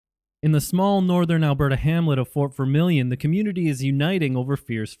In the small northern Alberta hamlet of Fort Vermilion, the community is uniting over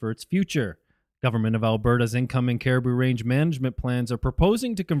fears for its future. Government of Alberta's incoming Caribou Range management plans are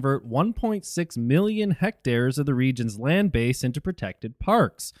proposing to convert 1.6 million hectares of the region's land base into protected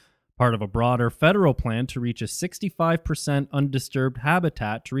parks, part of a broader federal plan to reach a 65% undisturbed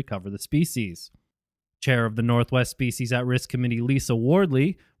habitat to recover the species. Chair of the Northwest Species at Risk Committee, Lisa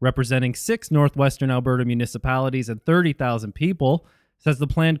Wardley, representing 6 northwestern Alberta municipalities and 30,000 people, says the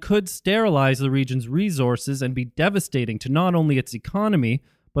plan could sterilize the region's resources and be devastating to not only its economy,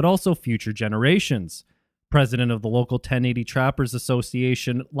 but also future generations. President of the local 1080 Trappers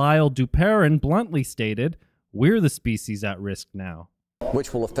Association, Lyle Duperrin, bluntly stated, "We're the species at risk now."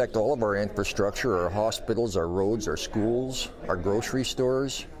 Which will affect all of our infrastructure, our hospitals, our roads, our schools, our grocery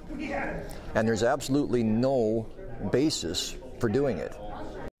stores. And there's absolutely no basis for doing it.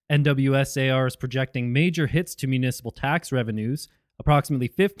 NWSAR is projecting major hits to municipal tax revenues, approximately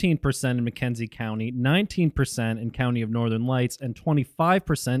 15% in Mackenzie County, 19% in County of Northern Lights, and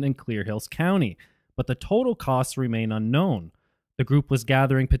 25% in Clear Hills County, but the total costs remain unknown. The group was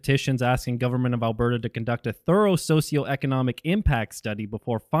gathering petitions asking Government of Alberta to conduct a thorough socioeconomic impact study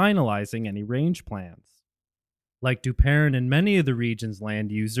before finalizing any range plans. Like Duperrin and many of the region's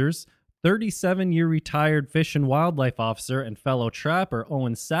land users, 37-year retired Fish and Wildlife Officer and fellow trapper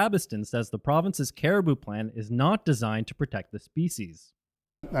Owen Sabiston says the province's caribou plan is not designed to protect the species.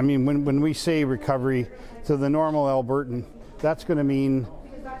 I mean, when we say recovery to the normal Albertan, that's going to mean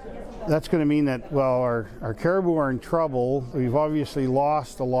that, well, our caribou are in trouble. We've obviously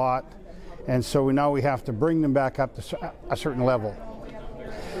lost a lot, and so now we have to bring them back up to a certain level.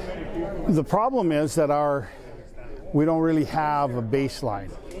 The problem is that we don't really have a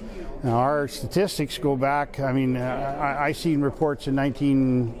baseline. Now, our statistics go back, I mean, I seen reports in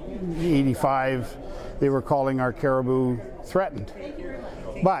 1985, they were calling our caribou threatened.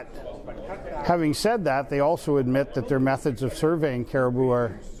 But having said that, they also admit that their methods of surveying caribou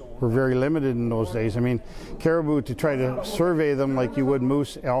were very limited in those days. I mean, caribou, to try to survey them like you would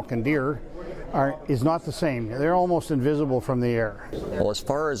moose, elk, and deer is not the same. They're almost invisible from the air. Well, as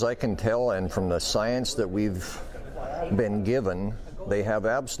far as I can tell, and from the science that we've been given, they have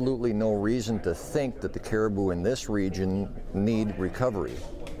absolutely no reason to think that the caribou in this region need recovery.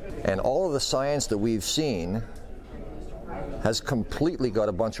 And all of the science that we've seen has completely got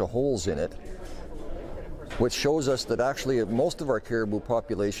a bunch of holes in it, which shows us that actually most of our caribou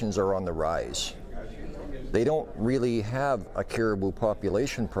populations are on the rise. They don't really have a caribou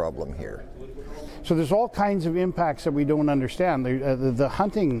population problem here. So there's all kinds of impacts that we don't understand. The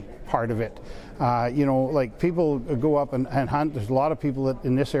hunting part of it, you know, like people go up and hunt. There's a lot of people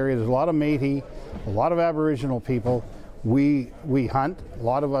in this area. There's a lot of Métis, a lot of Aboriginal people. We hunt. A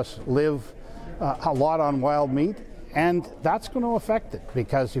lot of us live a lot on wild meat, and that's going to affect it,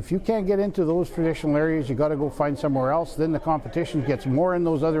 because if you can't get into those traditional areas, you got to go find somewhere else. Then the competition gets more in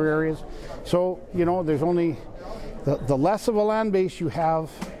those other areas. So, you know, there's only the less of a land base you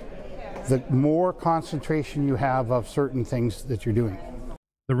have, the more concentration you have of certain things that you're doing.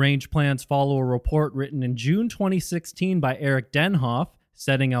 The range plans follow a report written in June 2016 by Eric Denhoff,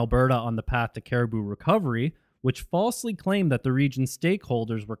 setting Alberta on the path to Caribou Recovery, which falsely claimed that the region's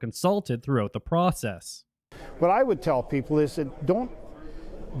stakeholders were consulted throughout the process. What I would tell people is that don't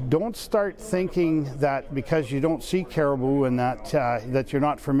start thinking that because you don't see caribou and that you're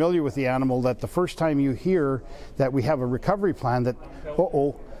not familiar with the animal, that the first time you hear that we have a recovery plan, that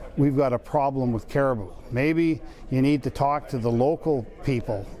we've got a problem with caribou. Maybe you need to talk to the local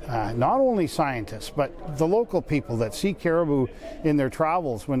people, not only scientists, but the local people that see caribou in their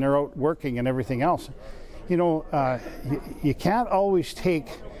travels when they're out working and everything else. You know, you can't always take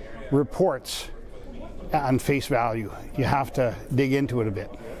reports on face value. You have to dig into it a bit.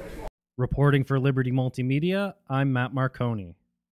 Reporting for Liberty Multimedia, I'm Matt Marconi.